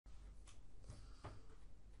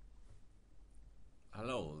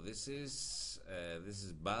Hello, this is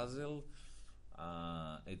Basil.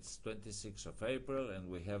 It's 26th of April and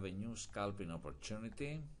we have a new scalping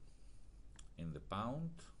opportunity in the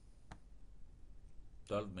pound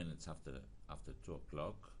 12 minutes after 2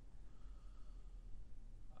 o'clock,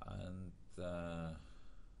 and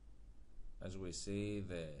as we see,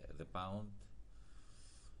 the pound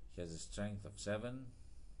has a strength of 7,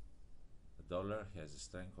 the dollar has a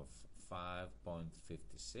strength of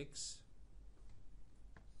 5.56,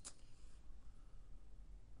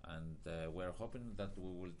 and we're hoping that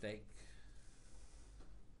we will take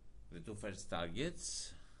the two first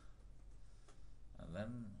targets, and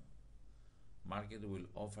then market will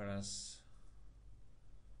offer us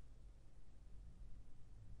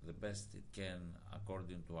the best it can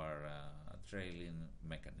according to our trailing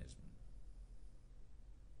mechanism.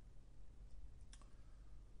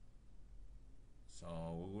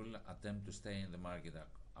 So we will attempt to stay in the market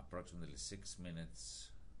approximately 6 minutes,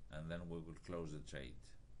 and then we will close the trade.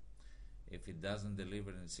 If it doesn't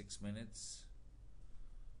deliver in 6 minutes,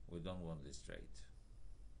 we don't want this trade.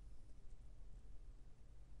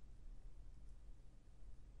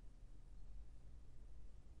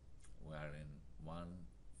 We are in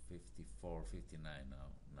 154.59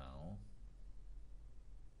 now.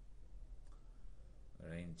 The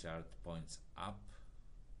range chart points up.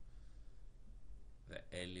 The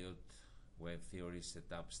Elliott wave theory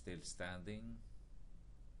setup still standing.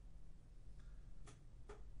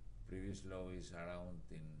 Previous low is around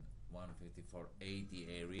in 154.80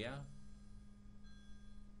 area.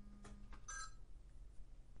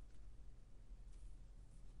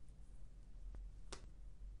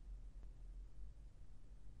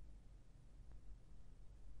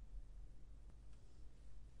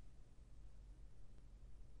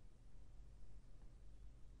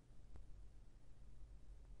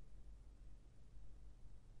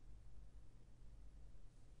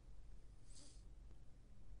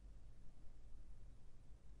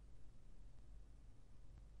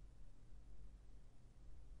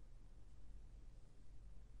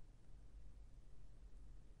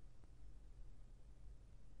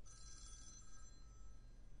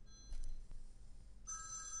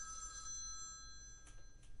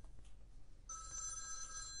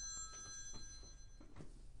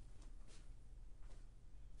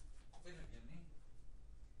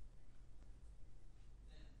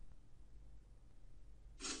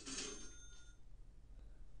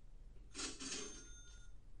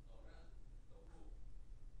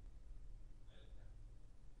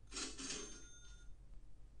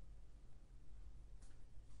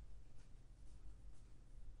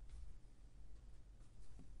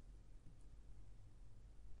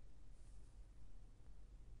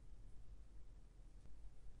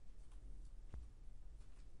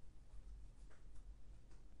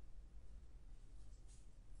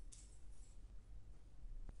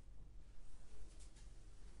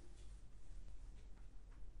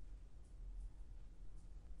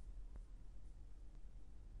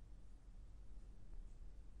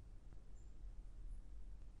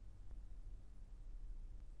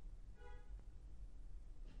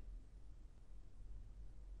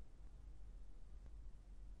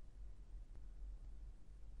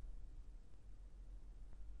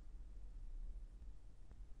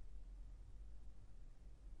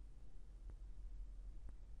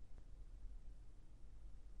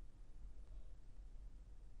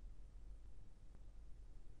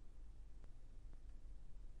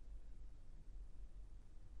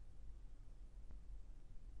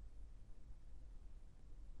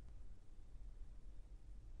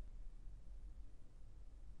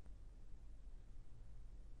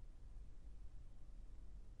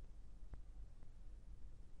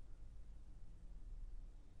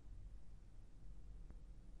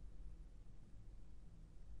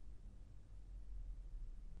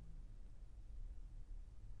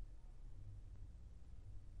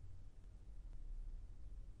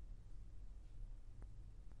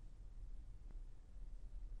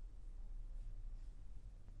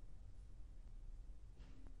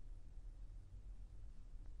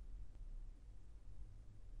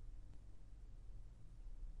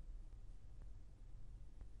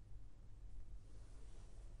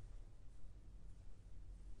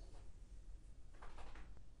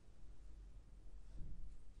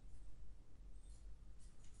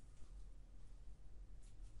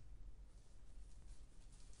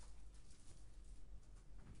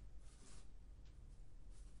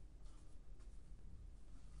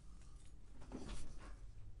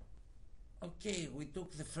 Okay, we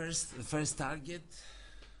took the first target.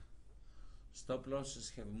 Stop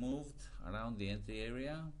losses have moved around the entry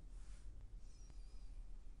area.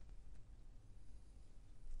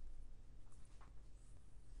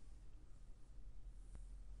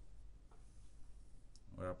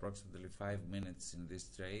 approximately 5 minutes in this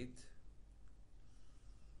trade.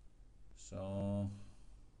 So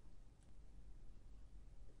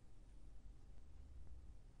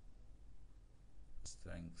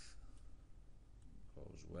strength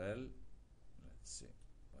goes well. Let's see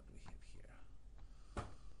what we have here.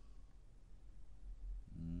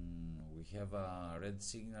 We have a red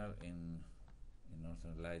signal in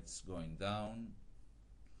Northern Lights going down.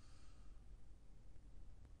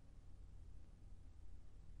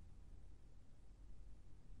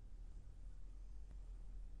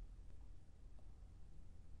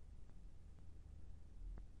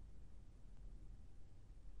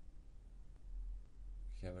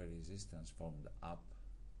 We have a resistance formed up,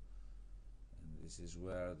 and this is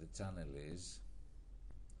where the channel is.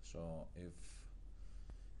 So if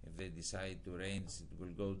they decide to range, it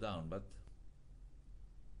will go down, but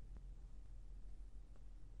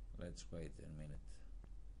let's wait a minute.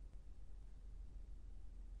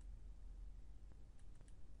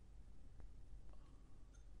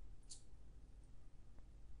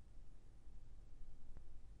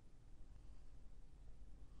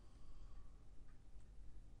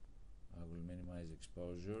 I will minimize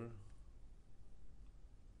exposure.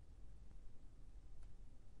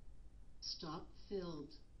 Stop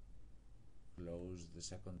filled. Close the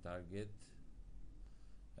second target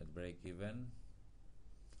at break even,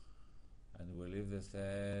 and we'll leave the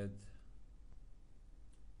third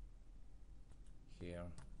here.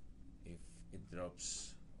 If it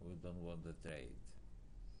drops, we don't want the trade.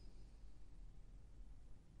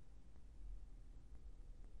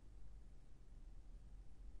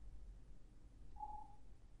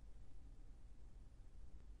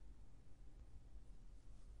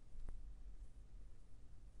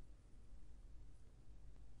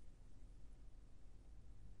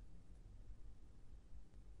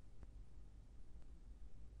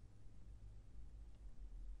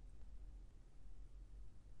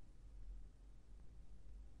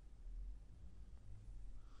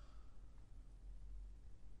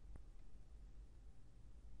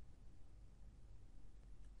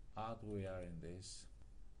 Out we are in this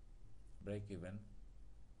break even.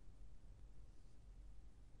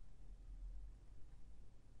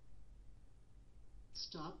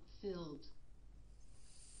 Stop filled.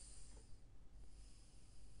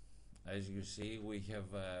 As you see, we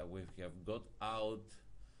have got out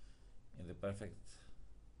in the perfect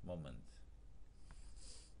moment.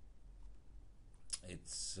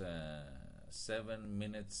 It's 7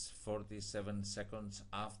 minutes 47 seconds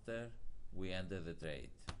after we ended the trade.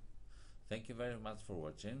 Thank you very much for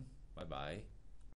watching. Bye bye.